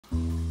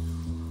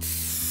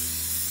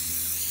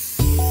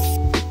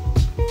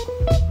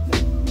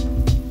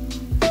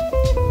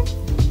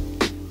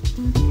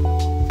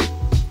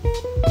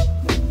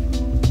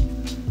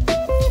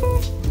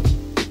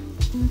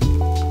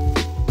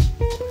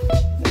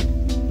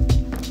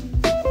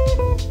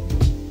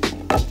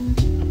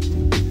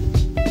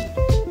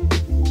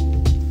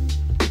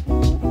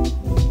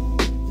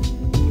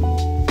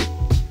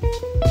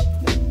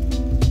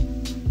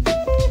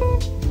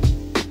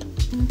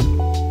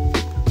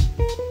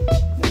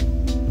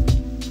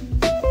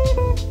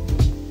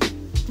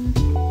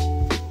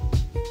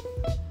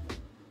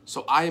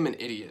I am an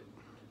idiot.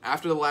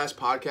 After the last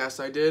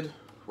podcast I did,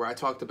 where I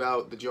talked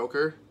about the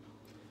Joker,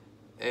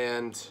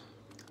 and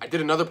I did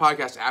another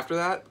podcast after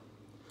that,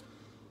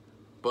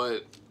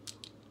 but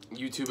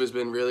YouTube has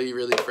been really,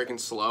 really freaking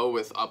slow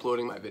with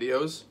uploading my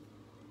videos.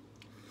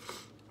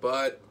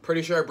 But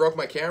pretty sure I broke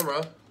my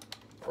camera,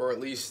 or at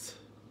least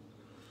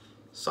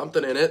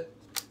something in it,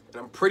 and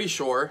I'm pretty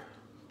sure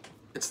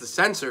it's the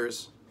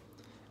sensors,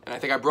 and I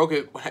think I broke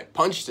it when I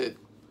punched it,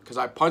 because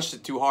I punched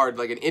it too hard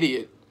like an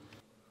idiot.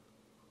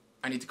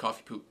 I need to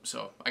coffee poop,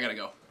 so I gotta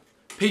go.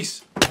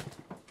 Peace.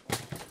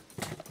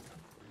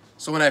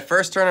 So when I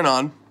first turn it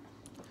on,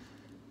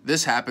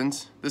 this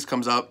happens, this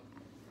comes up,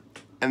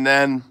 and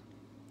then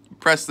you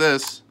press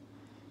this,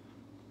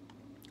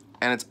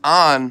 and it's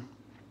on,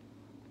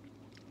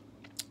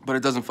 but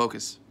it doesn't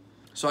focus.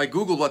 So I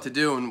Googled what to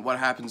do and what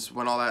happens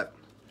when all that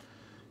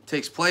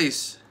takes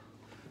place,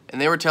 and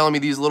they were telling me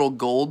these little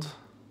gold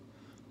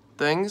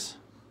things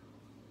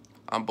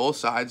on both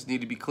sides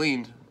need to be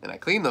cleaned, and I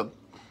cleaned them.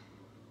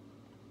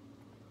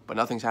 But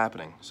nothing's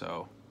happening,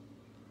 so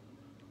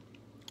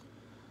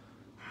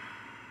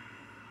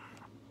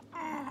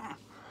I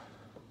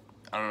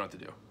don't know what to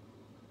do.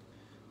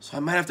 So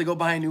I might have to go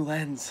buy a new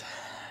lens.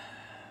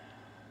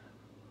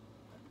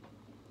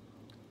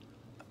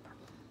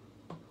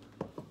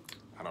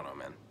 I don't know,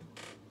 man.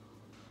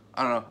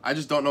 I don't know. I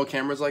just don't know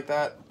cameras like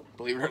that,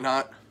 believe it or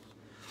not.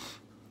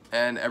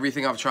 And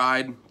everything I've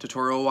tried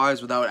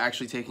tutorial-wise without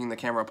actually taking the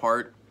camera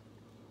apart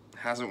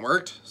hasn't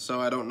worked,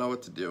 so I don't know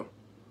what to do.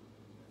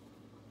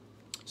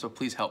 So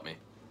please help me.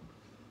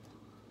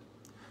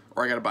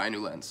 Or I gotta buy a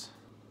new lens.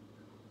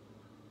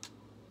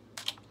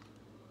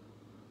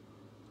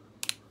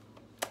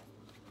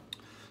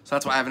 So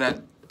that's why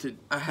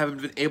I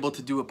haven't been able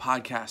to do a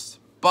podcast.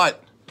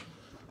 But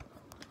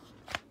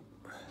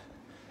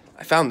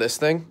I found this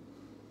thing,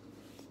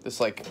 this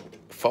like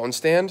phone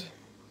stand,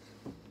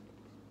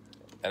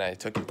 and I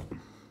took it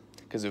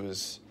because it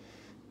was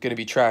gonna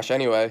be trash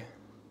anyway.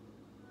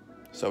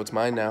 So it's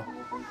mine now.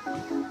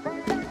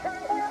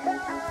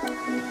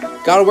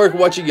 Gotta work with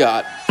what you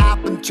got.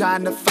 I've been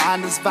trying to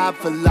find this vibe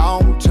for a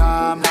long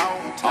time.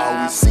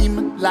 Always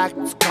seeming like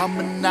it's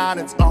coming on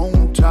its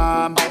own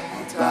time.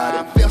 But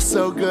it feels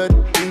so good,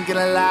 ain't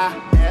gonna lie.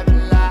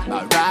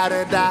 I ride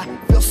or die,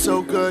 feels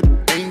so good,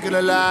 ain't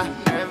gonna lie.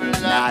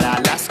 Now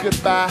that last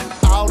goodbye,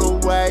 all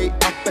the way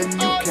up and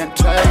you can't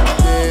take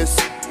this.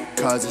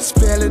 Cause it's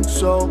feeling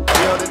so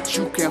real that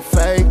you can't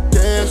fake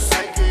this.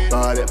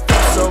 But it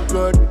feels so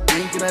good,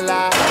 ain't gonna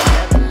lie.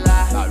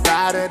 I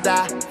ride or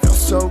die, feels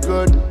so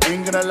good,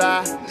 ain't gonna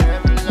lie.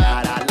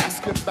 Now that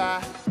last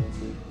goodbye.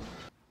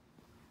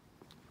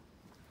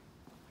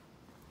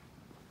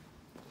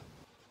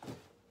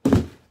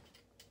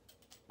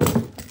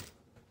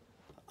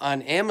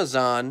 On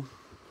Amazon,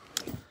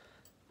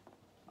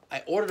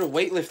 I ordered a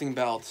weightlifting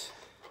belt,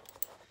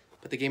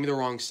 but they gave me the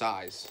wrong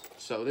size.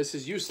 So this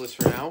is useless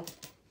for now.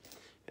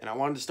 And I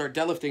wanted to start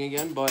deadlifting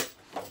again, but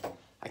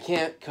I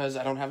can't because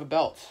I don't have a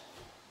belt.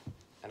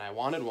 And I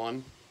wanted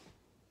one,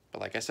 but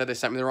like I said, they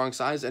sent me the wrong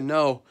size. And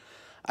no,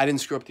 I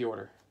didn't screw up the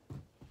order.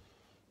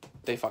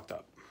 They fucked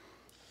up.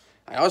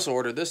 I also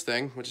ordered this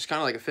thing, which is kind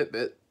of like a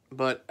Fitbit,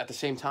 but at the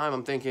same time,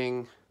 I'm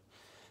thinking,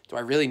 do I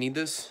really need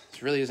this?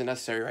 This really isn't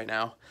necessary right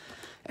now.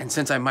 And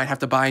since I might have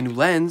to buy a new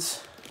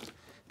lens,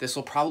 this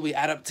will probably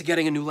add up to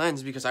getting a new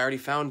lens because I already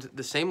found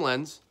the same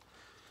lens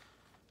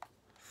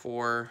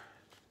for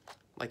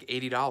like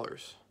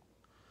 $80.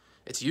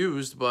 It's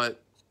used,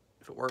 but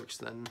if it works,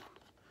 then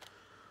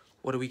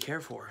what do we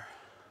care for?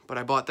 But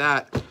I bought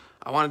that.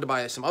 I wanted to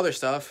buy some other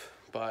stuff,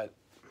 but,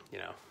 you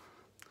know,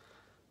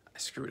 I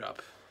screwed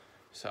up.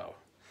 So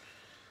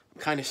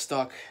I'm kind of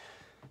stuck.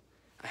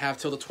 I have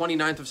till the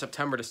 29th of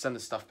September to send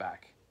this stuff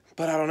back.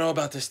 But I don't know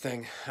about this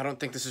thing. I don't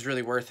think this is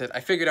really worth it. I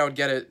figured I would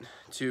get it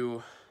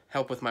to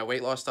help with my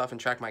weight loss stuff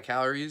and track my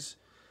calories,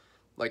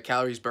 like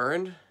calories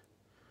burned.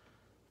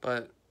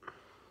 But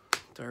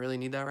do I really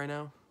need that right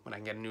now when I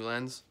can get a new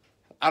lens?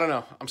 I don't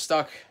know. I'm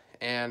stuck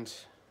and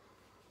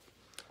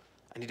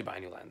I need to buy a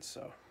new lens.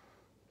 So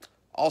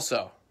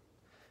also,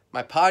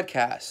 my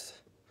podcast,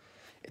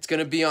 it's going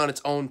to be on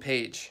its own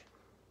page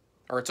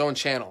or its own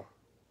channel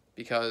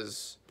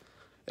because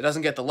it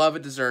doesn't get the love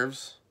it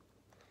deserves.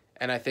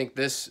 And I think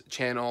this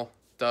channel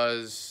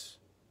does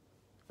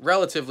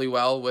relatively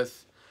well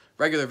with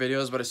regular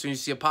videos, but as soon as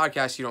you see a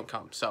podcast, you don't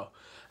come. So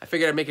I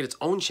figured I'd make it its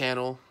own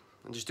channel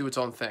and just do its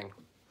own thing.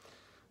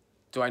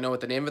 Do I know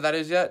what the name of that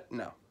is yet?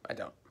 No, I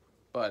don't.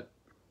 But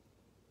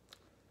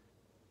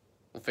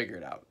we'll figure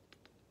it out.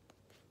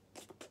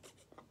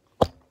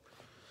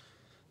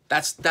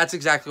 That's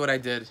exactly what I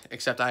did,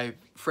 except I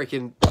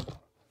freaking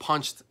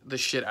punched the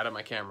shit out of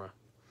my camera.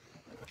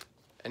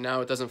 And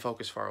now it doesn't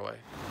focus far away.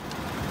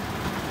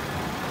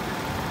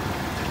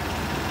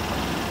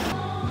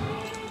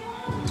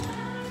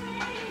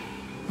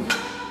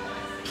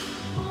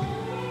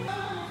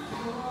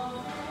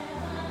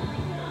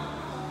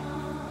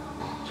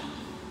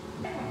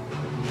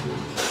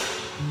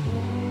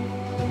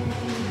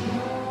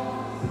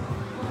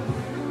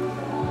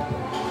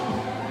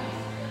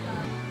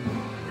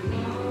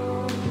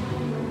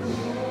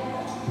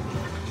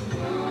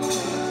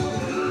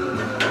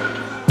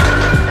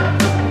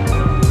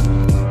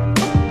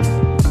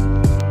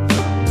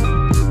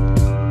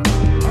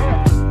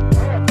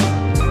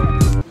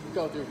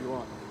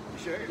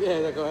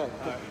 All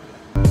right.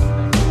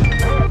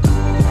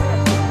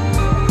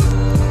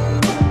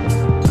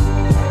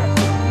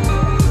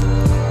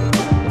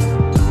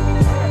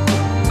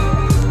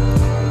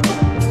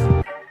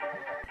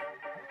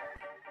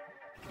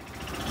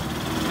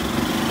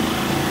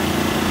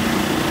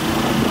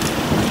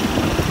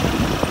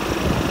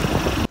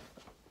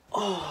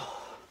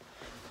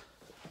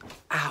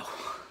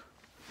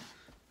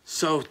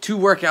 So 2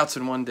 workouts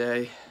in one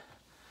day,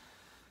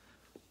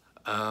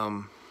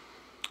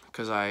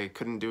 because I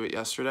couldn't do it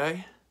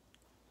yesterday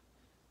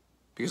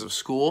because of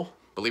school,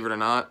 believe it or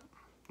not.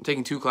 I'm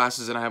taking 2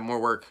 classes and I have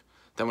more work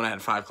than when I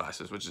had 5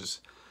 classes, which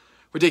is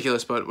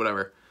ridiculous, but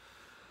whatever.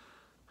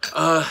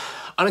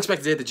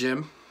 Unexpected day at the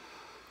gym.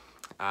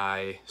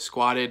 I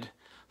squatted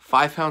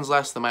 5 pounds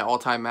less than my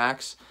all-time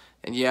max,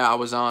 and yeah, I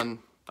was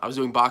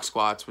doing box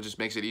squats, which just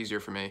makes it easier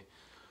for me,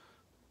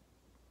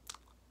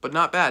 but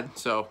not bad.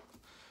 So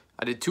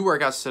I did 2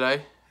 workouts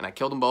today, and I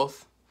killed them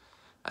both.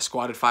 I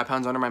squatted 5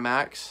 pounds under my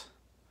max,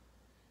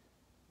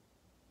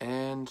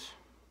 and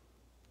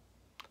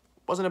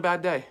it wasn't a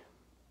bad day.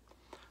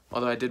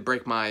 Although I did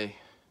break my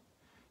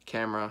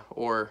camera,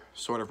 or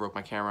sort of broke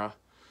my camera,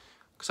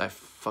 because I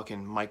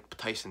fucking Mike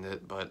Tyson'd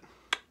it, but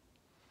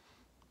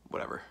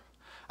whatever.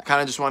 I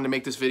kind of just wanted to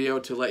make this video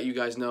to let you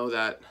guys know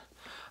that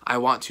I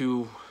want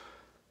to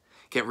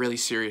get really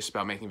serious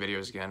about making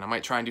videos again. I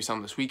might try and do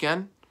something this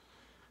weekend,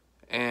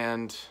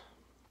 and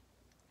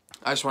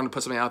I just wanted to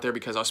put something out there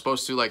because I was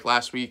supposed to like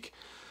last week,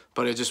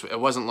 but it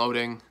wasn't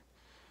loading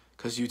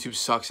because YouTube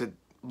sucks at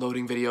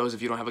loading videos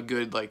if you don't have a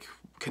good like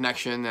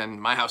connection, and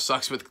my house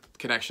sucks with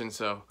connection,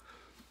 so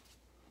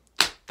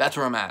that's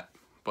where I'm at.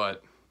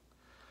 But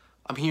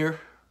I'm here.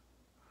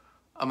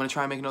 I'm gonna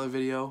try and make another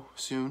video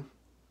soon,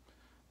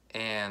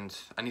 and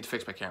I need to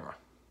fix my camera.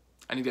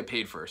 I need to get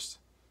paid first.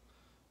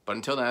 But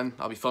until then,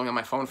 I'll be filming on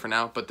my phone for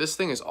now. But this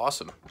thing is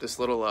awesome. This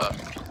little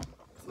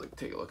like,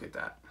 take a look at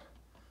that.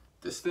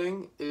 This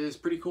thing is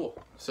pretty cool.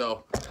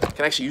 So I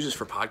can actually use this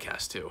for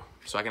podcasts too.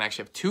 So I can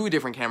actually have 2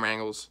 different camera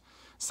angles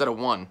instead of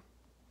 1.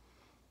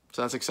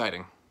 So that's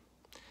exciting.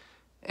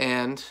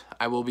 And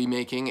I will be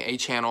making a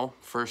channel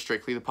for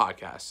strictly the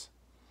podcast.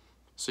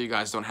 So you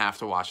guys don't have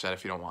to watch that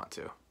if you don't want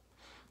to.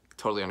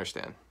 Totally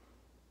understand.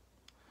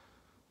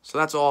 So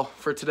that's all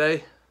for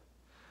today.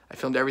 I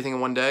filmed everything in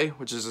one day,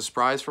 which is a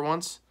surprise for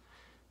once.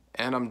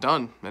 And I'm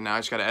done. And now I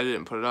just gotta edit it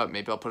and put it up.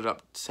 Maybe I'll put it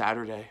up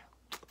Saturday.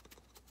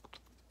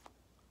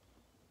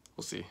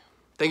 We'll see.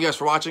 Thank you guys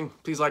for watching.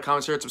 Please like,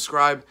 comment, share, and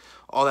subscribe.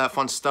 All that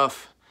fun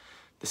stuff.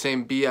 The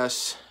same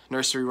BS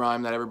nursery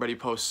rhyme that everybody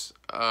posts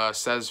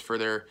says for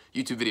their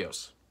YouTube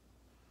videos.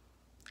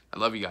 I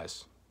love you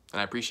guys,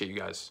 and I appreciate you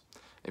guys.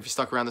 If you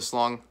stuck around this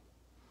long,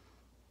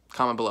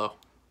 comment below.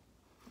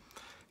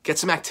 Get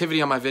some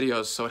activity on my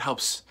videos so it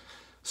helps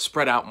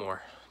spread out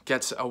more.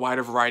 Gets a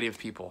wider variety of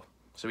people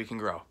so we can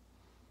grow.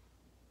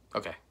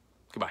 Okay,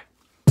 goodbye.